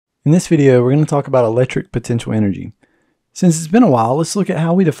In this video, we're going to talk about electric potential energy. Since it's been a while, let's look at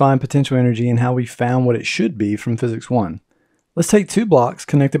how we define potential energy and how we found what it should be from Physics 1. Let's take two blocks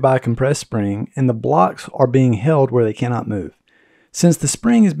connected by a compressed spring, and the blocks are being held where they cannot move. Since the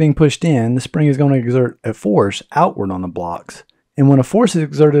spring is being pushed in, the spring is going to exert a force outward on the blocks. And when a force is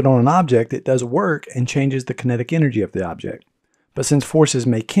exerted on an object, it does work and changes the kinetic energy of the object. But since forces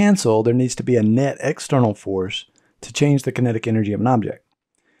may cancel, there needs to be a net external force to change the kinetic energy of an object.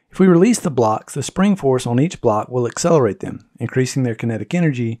 If we release the blocks, the spring force on each block will accelerate them, increasing their kinetic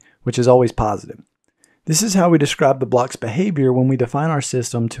energy, which is always positive. This is how we describe the block's behavior when we define our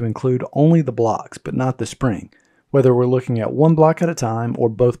system to include only the blocks, but not the spring, whether we're looking at one block at a time or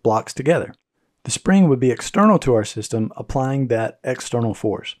both blocks together. The spring would be external to our system, applying that external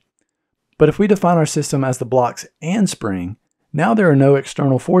force. But if we define our system as the blocks and spring, now there are no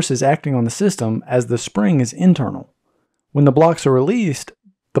external forces acting on the system as the spring is internal. When the blocks are released,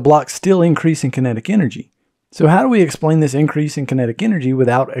 the blocks still increase in kinetic energy. So how do we explain this increase in kinetic energy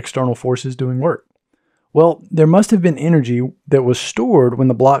without external forces doing work? Well, there must have been energy that was stored when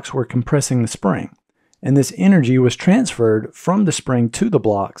the blocks were compressing the spring, and this energy was transferred from the spring to the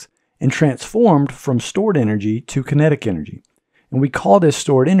blocks and transformed from stored energy to kinetic energy. And we call this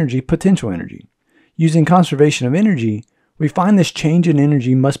stored energy potential energy. Using conservation of energy, we find this change in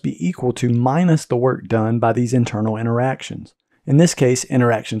energy must be equal to minus the work done by these internal interactions. In this case,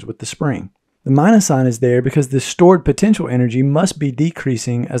 interactions with the spring. The minus sign is there because the stored potential energy must be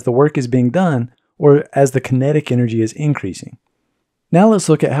decreasing as the work is being done or as the kinetic energy is increasing. Now let's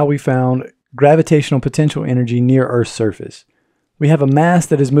look at how we found gravitational potential energy near Earth's surface. We have a mass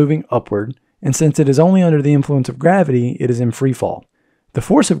that is moving upward, and since it is only under the influence of gravity, it is in free fall. The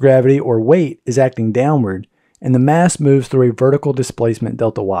force of gravity, or weight, is acting downward, and the mass moves through a vertical displacement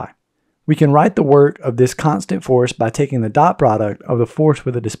delta y. We can write the work of this constant force by taking the dot product of the force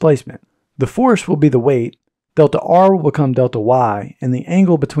with the displacement. The force will be the weight, delta r will become delta y, and the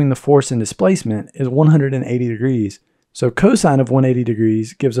angle between the force and displacement is 180 degrees, so cosine of 180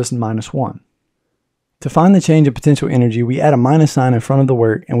 degrees gives us -1. To find the change in potential energy, we add a minus sign in front of the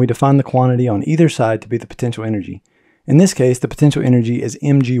work and we define the quantity on either side to be the potential energy. In this case, the potential energy is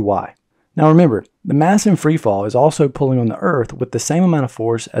mgy. Now remember, the mass in free fall is also pulling on the Earth with the same amount of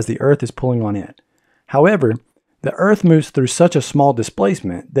force as the Earth is pulling on it. However, the Earth moves through such a small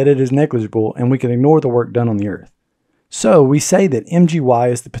displacement that it is negligible and we can ignore the work done on the Earth. So we say that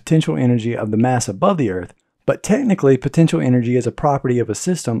mgy is the potential energy of the mass above the Earth, but technically potential energy is a property of a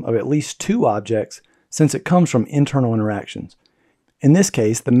system of at least two objects since it comes from internal interactions. In this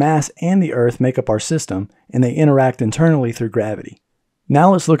case, the mass and the Earth make up our system and they interact internally through gravity.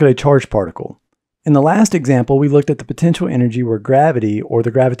 Now let's look at a charged particle. In the last example, we looked at the potential energy where gravity, or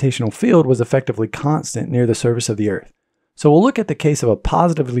the gravitational field, was effectively constant near the surface of the Earth. So we'll look at the case of a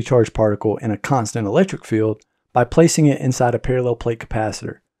positively charged particle in a constant electric field by placing it inside a parallel plate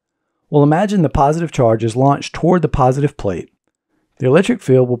capacitor. We'll imagine the positive charge is launched toward the positive plate. The electric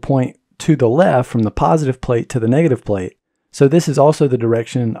field will point to the left from the positive plate to the negative plate, so this is also the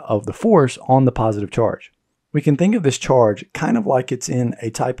direction of the force on the positive charge. We can think of this charge kind of like it's in a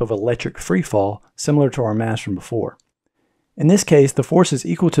type of electric free fall, similar to our mass from before. In this case, the force is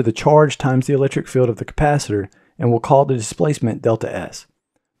equal to the charge times the electric field of the capacitor, and we'll call the displacement delta S.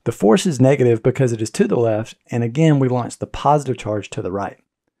 The force is negative because it is to the left, and again we launch the positive charge to the right.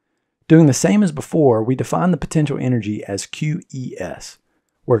 Doing the same as before, we define the potential energy as QES,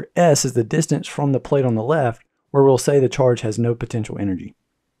 where S is the distance from the plate on the left, where we'll say the charge has no potential energy.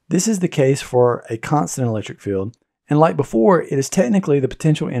 This is the case for a constant electric field, and like before, it is technically the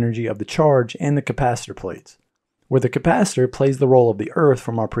potential energy of the charge and the capacitor plates, where the capacitor plays the role of the Earth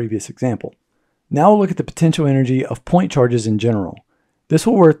from our previous example. Now we'll look at the potential energy of point charges in general. This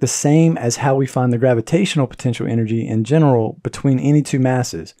will work the same as how we find the gravitational potential energy in general between any two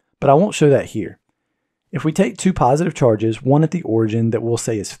masses, but I won't show that here. If we take two positive charges, one at the origin that we'll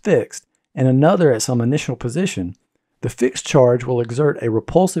say is fixed, and another at some initial position, the fixed charge will exert a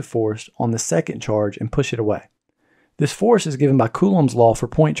repulsive force on the second charge and push it away. This force is given by Coulomb's law for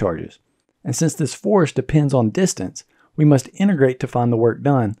point charges, and since this force depends on distance, we must integrate to find the work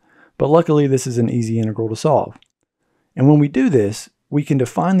done, but luckily this is an easy integral to solve. And when we do this, we can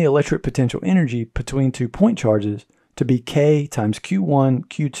define the electric potential energy between two point charges to be K times Q1,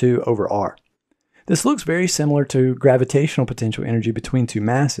 Q2 over R. This looks very similar to gravitational potential energy between two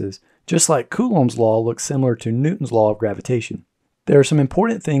masses, just like Coulomb's law looks similar to Newton's law of gravitation. There are some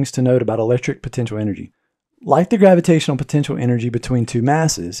important things to note about electric potential energy. Like the gravitational potential energy between two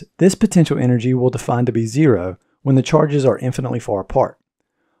masses, this potential energy will define to be zero when the charges are infinitely far apart.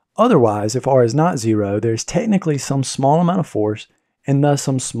 Otherwise, if R is not zero, there is technically some small amount of force and thus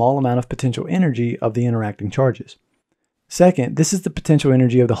some small amount of potential energy of the interacting charges. Second, this is the potential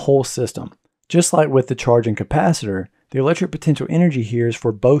energy of the whole system. Just like with the charge and capacitor, the electric potential energy here is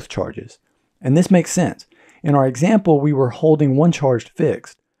for both charges. And this makes sense. In our example, we were holding one charge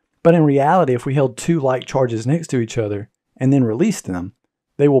fixed, but in reality, if we held two like charges next to each other and then released them,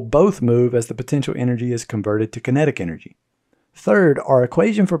 they will both move as the potential energy is converted to kinetic energy. Third, our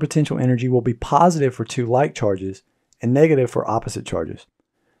equation for potential energy will be positive for two like charges and negative for opposite charges.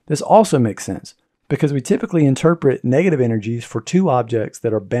 This also makes sense because we typically interpret negative energies for two objects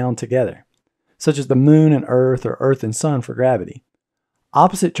that are bound together, such as the moon and earth or earth and sun for gravity.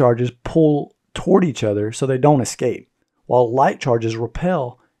 Opposite charges pull toward each other so they don't escape, while like charges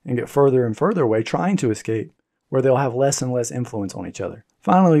repel and get further and further away trying to escape, where they'll have less and less influence on each other.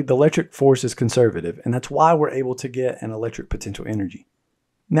 Finally, the electric force is conservative, and that's why we're able to get an electric potential energy.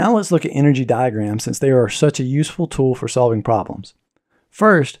 Now let's look at energy diagrams since they are such a useful tool for solving problems.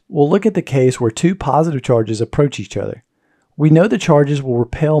 First, we'll look at the case where two positive charges approach each other. We know the charges will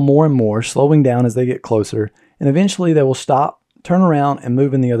repel more and more, slowing down as they get closer, and eventually they will stop, turn around, and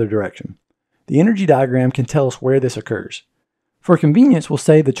move in the other direction. The energy diagram can tell us where this occurs. For convenience, we'll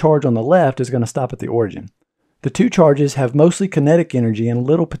say the charge on the left is going to stop at the origin. The two charges have mostly kinetic energy and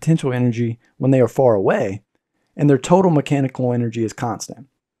little potential energy when they are far away, and their total mechanical energy is constant.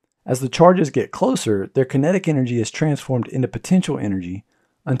 As the charges get closer, their kinetic energy is transformed into potential energy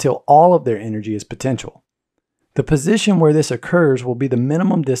until all of their energy is potential. The position where this occurs will be the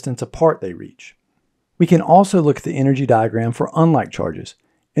minimum distance apart they reach. We can also look at the energy diagram for unlike charges.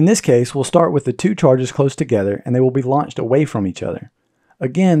 In this case, we'll start with the two charges close together and they will be launched away from each other.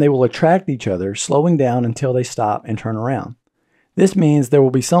 Again, they will attract each other, slowing down until they stop and turn around. This means there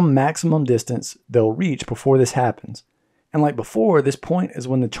will be some maximum distance they'll reach before this happens. And like before, this point is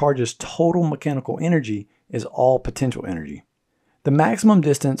when the charge's total mechanical energy is all potential energy. The maximum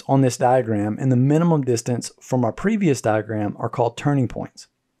distance on this diagram and the minimum distance from our previous diagram are called turning points.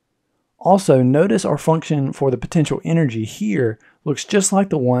 Also, notice our function for the potential energy here looks just like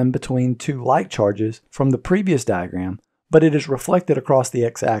the one between two like charges from the previous diagram, but it is reflected across the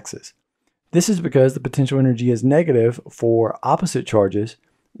x-axis. This is because the potential energy is negative for opposite charges,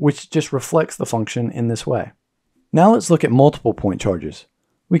 which just reflects the function in this way. Now let's look at multiple point charges.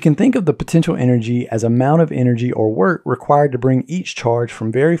 We can think of the potential energy as amount of energy or work required to bring each charge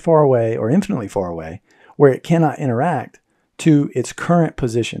from very far away or infinitely far away, where it cannot interact, to its current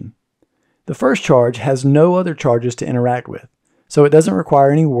position. The first charge has no other charges to interact with, so it doesn't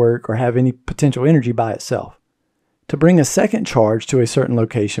require any work or have any potential energy by itself. To bring a second charge to a certain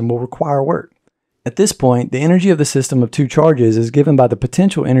location will require work. At this point, the energy of the system of two charges is given by the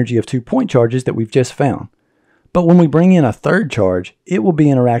potential energy of 2 point charges that we've just found. But when we bring in a third charge, it will be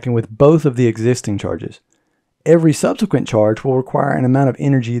interacting with both of the existing charges. Every subsequent charge will require an amount of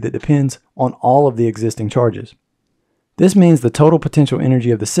energy that depends on all of the existing charges. This means the total potential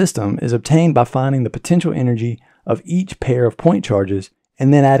energy of the system is obtained by finding the potential energy of each pair of point charges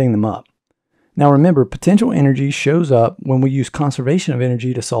and then adding them up. Now remember, potential energy shows up when we use conservation of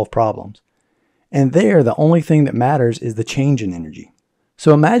energy to solve problems. And there, the only thing that matters is the change in energy.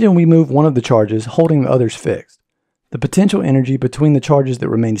 So imagine we move one of the charges holding the others fixed. The potential energy between the charges that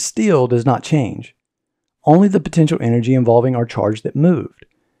remain still does not change. Only the potential energy involving our charge that moved.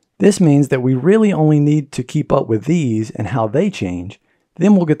 This means that we really only need to keep up with these and how they change,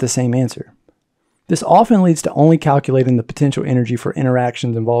 then we'll get the same answer. This often leads to only calculating the potential energy for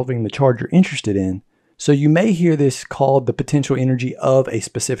interactions involving the charge you're interested in, so you may hear this called the potential energy of a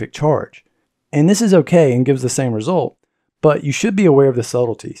specific charge. And this is okay and gives the same result, but you should be aware of the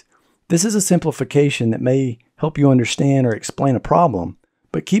subtleties. This is a simplification that may help you understand or explain a problem,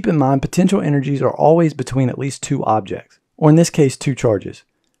 but keep in mind potential energies are always between at least two objects, or in this case, two charges.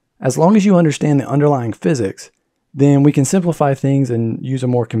 As long as you understand the underlying physics, then we can simplify things and use a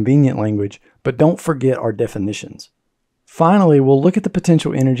more convenient language, but don't forget our definitions. Finally, we'll look at the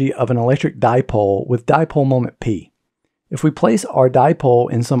potential energy of an electric dipole with dipole moment P. If we place our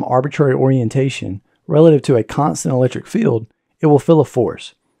dipole in some arbitrary orientation relative to a constant electric field, it will feel a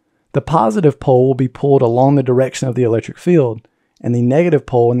force. The positive pole will be pulled along the direction of the electric field, and the negative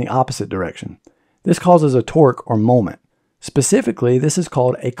pole in the opposite direction. This causes a torque or moment. Specifically, this is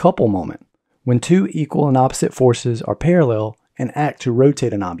called a couple moment, when two equal and opposite forces are parallel and act to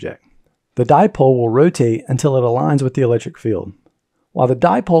rotate an object. The dipole will rotate until it aligns with the electric field. While the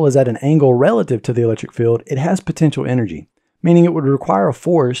dipole is at an angle relative to the electric field, it has potential energy, meaning it would require a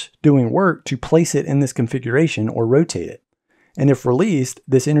force doing work to place it in this configuration or rotate it. And if released,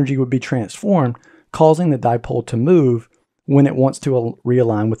 this energy would be transformed, causing the dipole to move when it wants to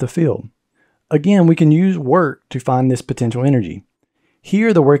realign with the field. Again, we can use work to find this potential energy.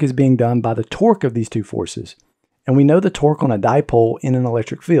 Here, the work is being done by the torque of these two forces, and we know the torque on a dipole in an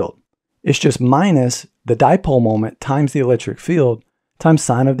electric field. It's just minus the dipole moment times the electric field times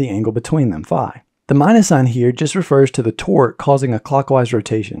sine of the angle between them, phi. The minus sign here just refers to the torque causing a clockwise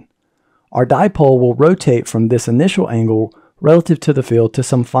rotation. Our dipole will rotate from this initial angle relative to the field to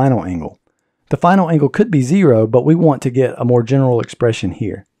some final angle. The final angle could be 0, but we want to get a more general expression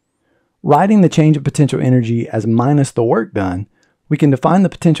here. Writing the change of potential energy as minus the work done, we can define the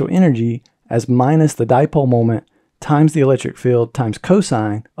potential energy as minus the dipole moment times the electric field times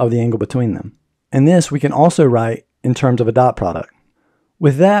cosine of the angle between them. And this we can also write in terms of a dot product.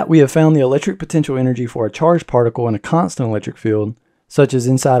 With that, we have found the electric potential energy for a charged particle in a constant electric field, such as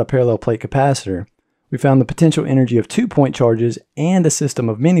inside a parallel plate capacitor. We found the potential energy of 2-point charges and a system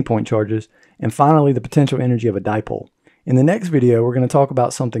of many point charges, and finally the potential energy of a dipole. In the next video, we're going to talk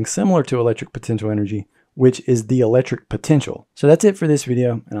about something similar to electric potential energy, which is the electric potential. So that's it for this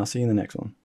video, and I'll see you in the next one.